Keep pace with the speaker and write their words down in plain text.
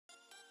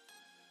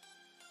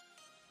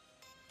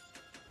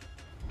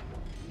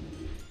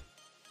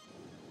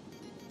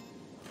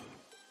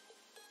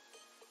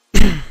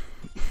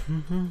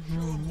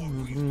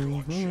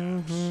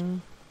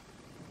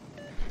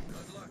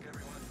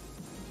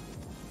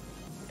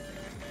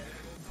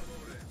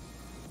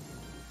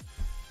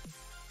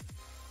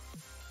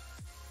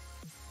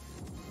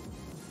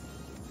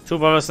Two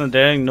brothers and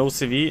daring, no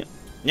CV.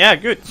 Yeah,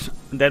 good.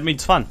 That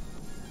means fun.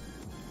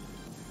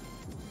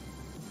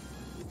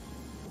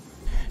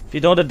 If you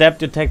don't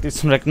adapt your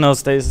tactics and recognize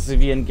stays a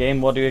CV in game,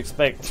 what do you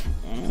expect?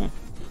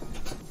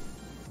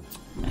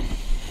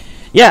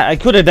 Yeah, I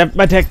could adapt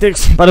my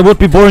tactics, but it would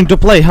be boring to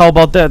play. How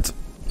about that?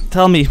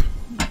 Tell me.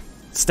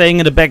 Staying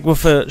in the back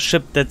with a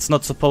ship that's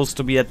not supposed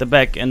to be at the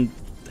back and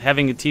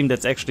having a team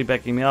that's actually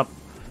backing me up.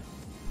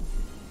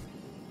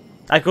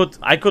 I could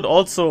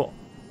also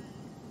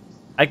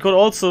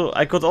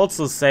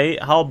say,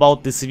 how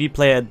about the CV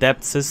player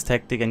adapts his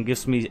tactic and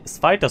gives me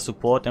fighter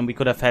support, and we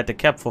could have had the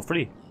cap for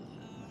free.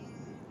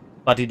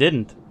 But he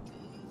didn't.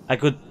 I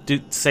could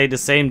say the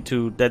same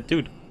to that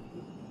dude.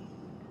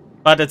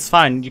 But it's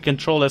fine. You can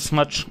troll as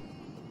much.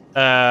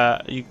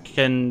 You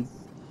can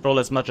troll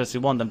as much as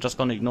you want. I'm just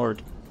gonna ignore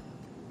it.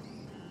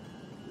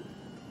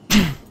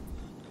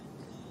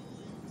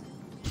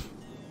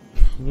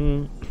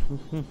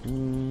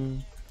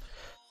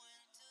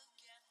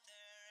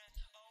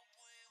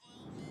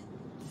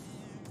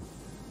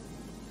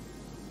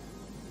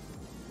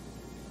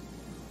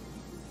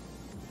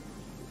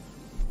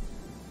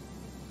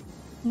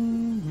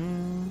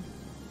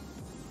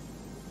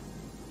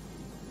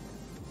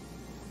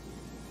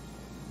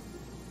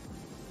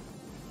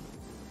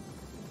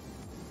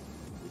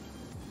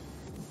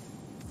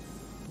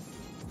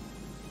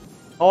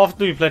 How often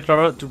do you play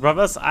Two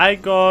Brothers? I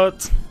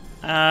got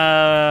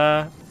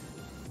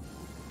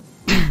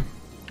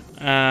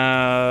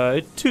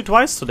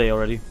twice today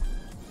already.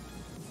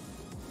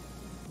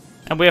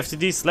 And we have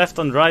TDs left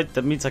and right.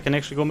 That means I can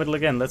actually go middle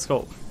again. Let's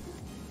go.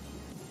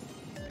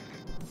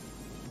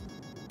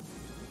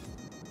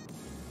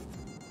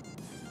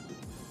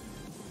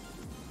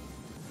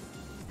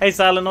 Hey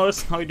Silent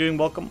Noise, how are you doing?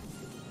 Welcome.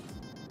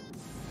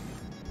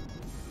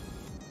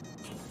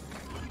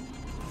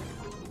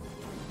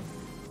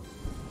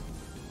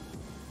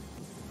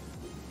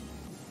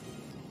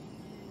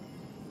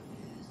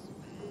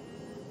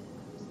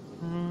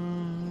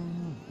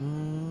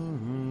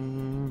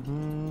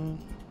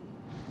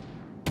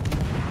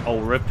 Oh,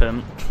 rip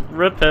him.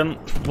 Rip him.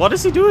 What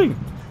is he doing?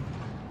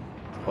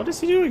 What is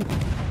he doing?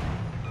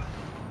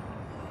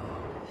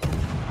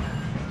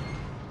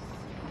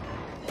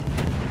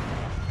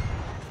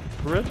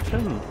 Rip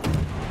him.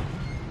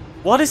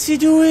 What is he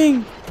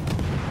doing?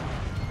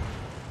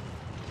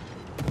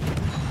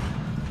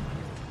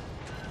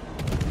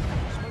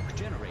 Smoke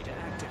generator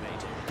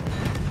activated.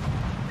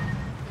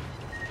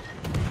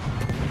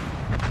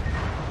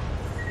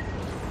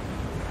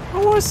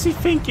 What was he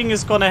thinking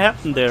is gonna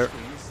happen there?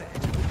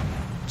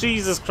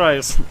 Jesus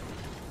Christ.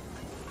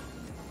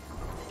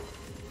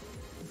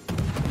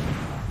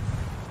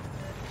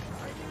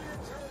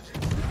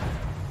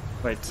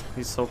 Wait,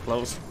 he's so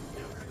close.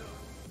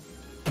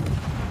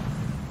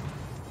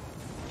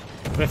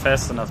 We're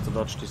fast enough to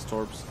dodge these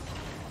torps.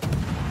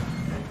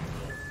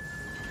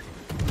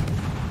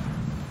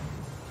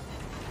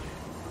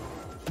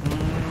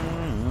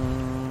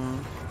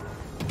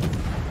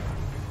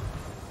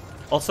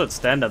 Also, it's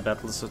standard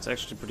battles, so it's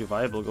actually pretty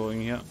viable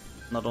going here.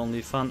 Not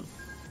only fun.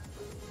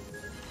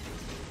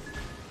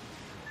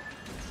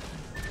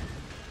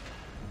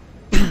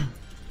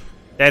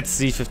 That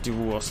C50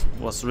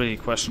 was really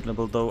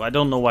questionable though. I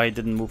don't know why he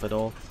didn't move at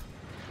all.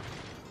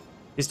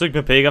 He's doing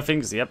Pepega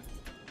things, yep.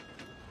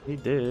 He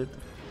did.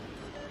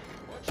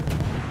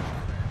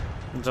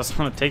 I'm just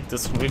gonna take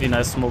this really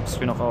nice smoke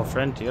screen of our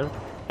friend here.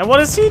 And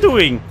what is he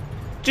doing?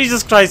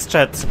 Jesus Christ,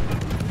 chat.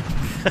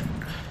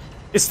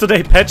 Is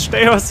today patch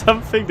day or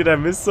something? Did I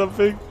miss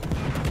something?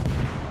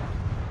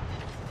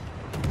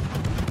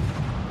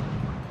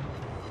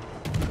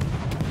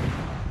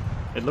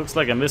 It looks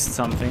like I missed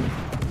something,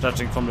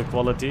 judging from the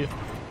quality.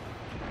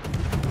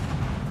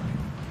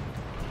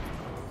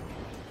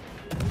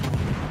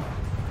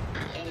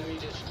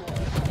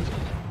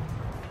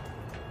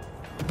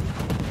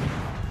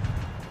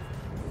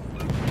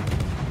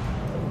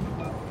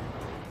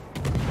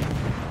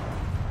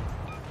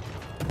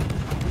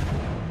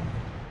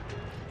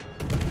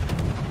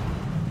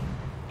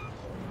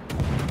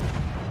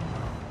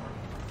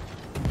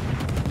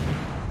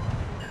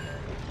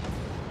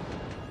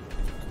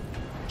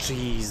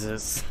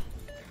 Jesus.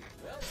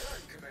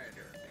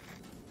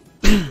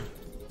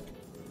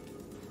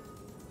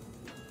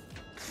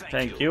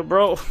 Thank you,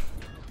 bro.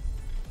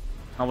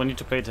 Now we need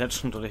to pay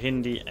attention to the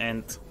Hindi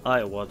and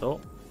Iowa, though.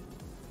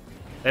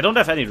 They don't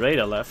have any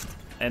radar left,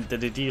 and the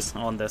DDs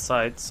are on their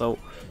side, so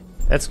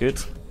that's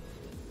good.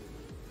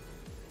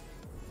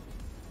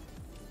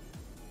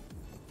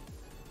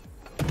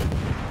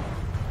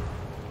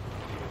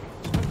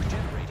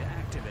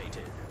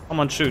 Come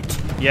on, shoot.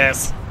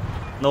 Yes.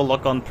 No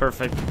lock on,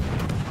 perfect.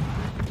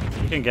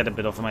 You can get a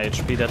bit of my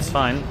HP, that's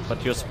fine,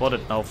 but you're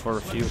spotted now for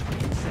a few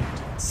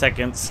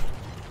seconds.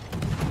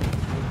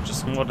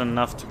 Just more than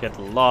enough to get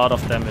a lot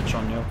of damage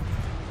on you.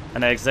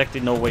 And I exactly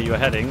know where you're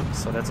heading,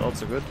 so that's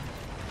also good.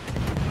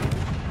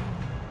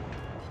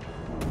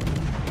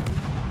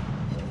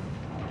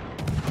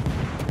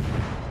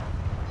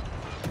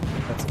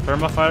 That's a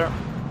permafire.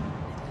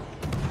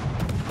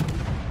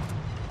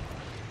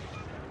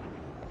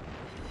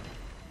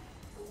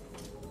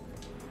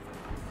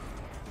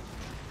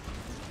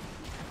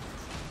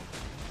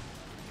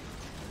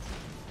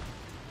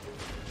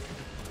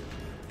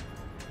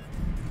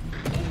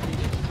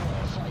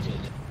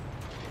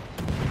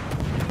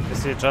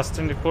 Is he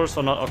adjusting the course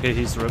or not? Okay,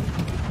 he's ripped.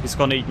 He's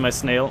gonna eat my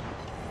snail.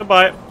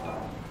 Goodbye.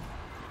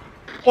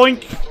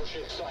 Boink!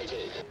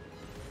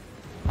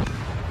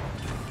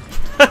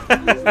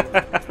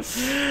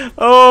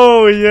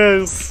 Oh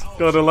yes!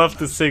 Gotta love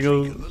the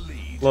single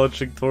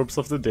launching torps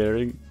of the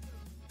daring.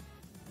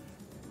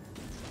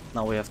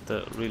 Now we have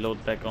to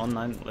reload back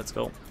online. Let's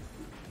go.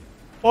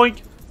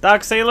 Boink!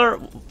 Dark Sailor,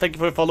 thank you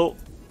for your follow.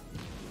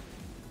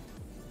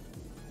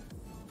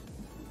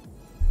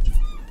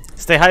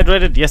 Stay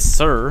hydrated, yes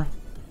sir.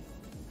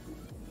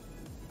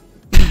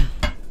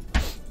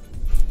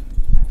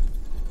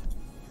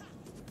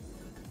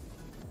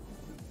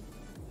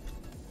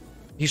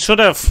 He should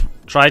have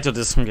tried to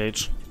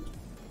disengage.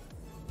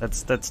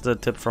 That's the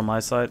tip from my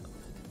side.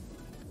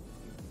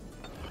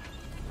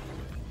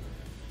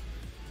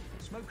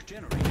 Smoke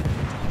generator.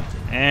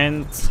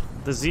 And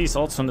the Z is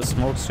also in the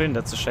smoke screen,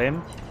 that's a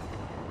shame.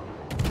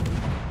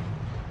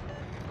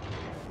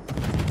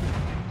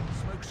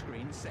 Smoke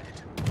screen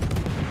set.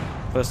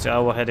 First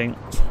hour heading.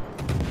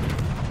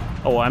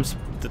 Oh, I'm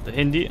the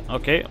Hindi.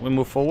 Okay, we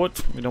move forward.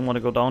 We don't want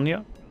to go down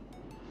here.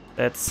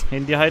 That's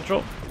Hindi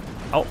Hydro.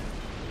 Ow.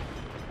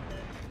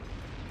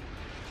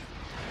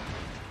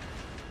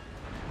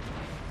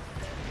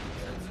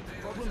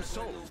 Problem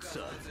solved,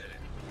 sir.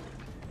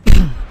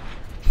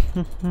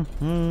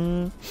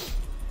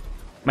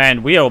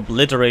 Man, we are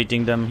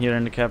obliterating them here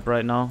in the cap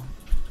right now.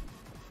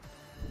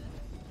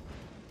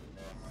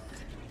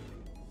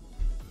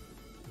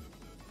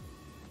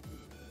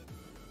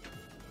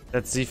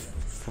 That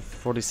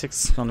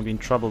Z46 is gonna be in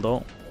trouble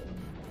though.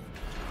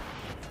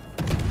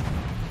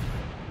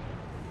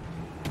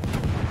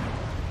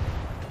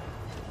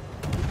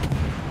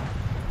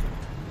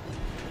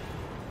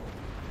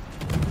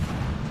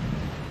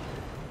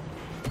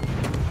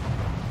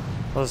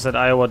 What is that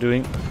Iowa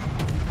doing?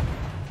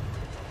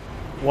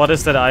 What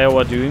is that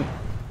Iowa doing?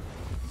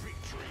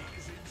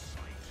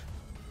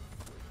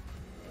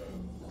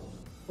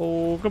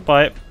 Oh,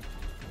 goodbye.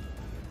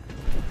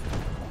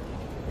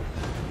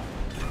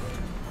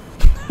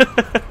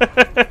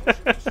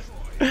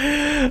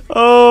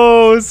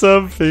 Oh,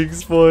 some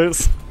things,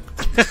 boys.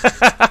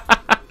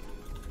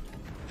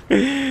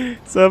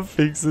 Some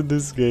things in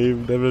this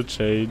game never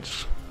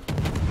change.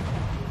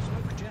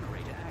 Smoke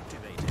generator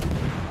activated.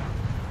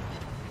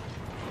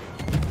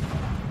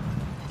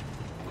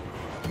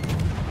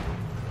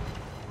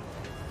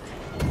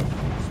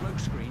 Smoke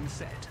screen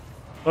set.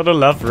 Gotta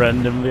love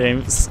random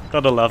games.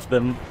 Gotta love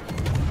them.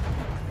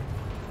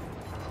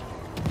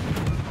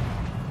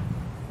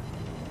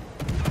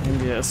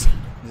 And yes,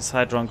 this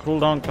Hydra on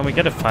cooldown. Can we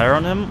get a fire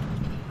on him?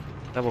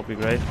 That would be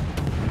great.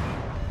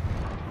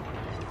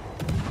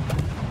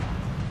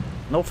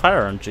 No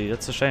fire RNG,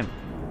 that's a shame.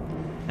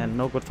 And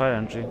no good fire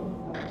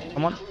RNG.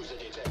 Come on.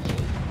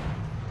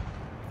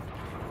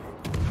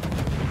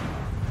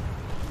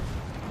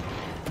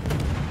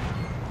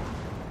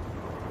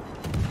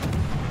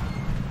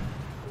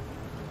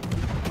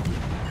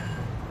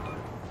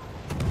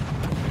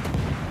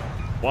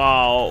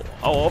 Wow,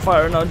 our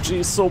fire RNG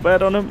is so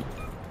bad on him.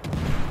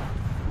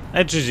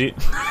 And GG.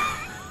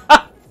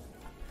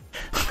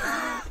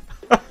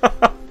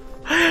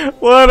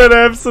 What an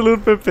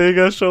absolute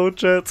Pepega show,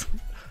 chat.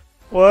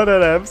 What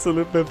an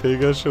absolute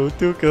Pepega show.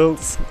 2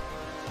 kills.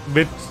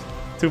 Mid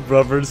 2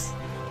 brothers.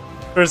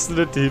 First in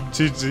the team.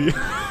 GG.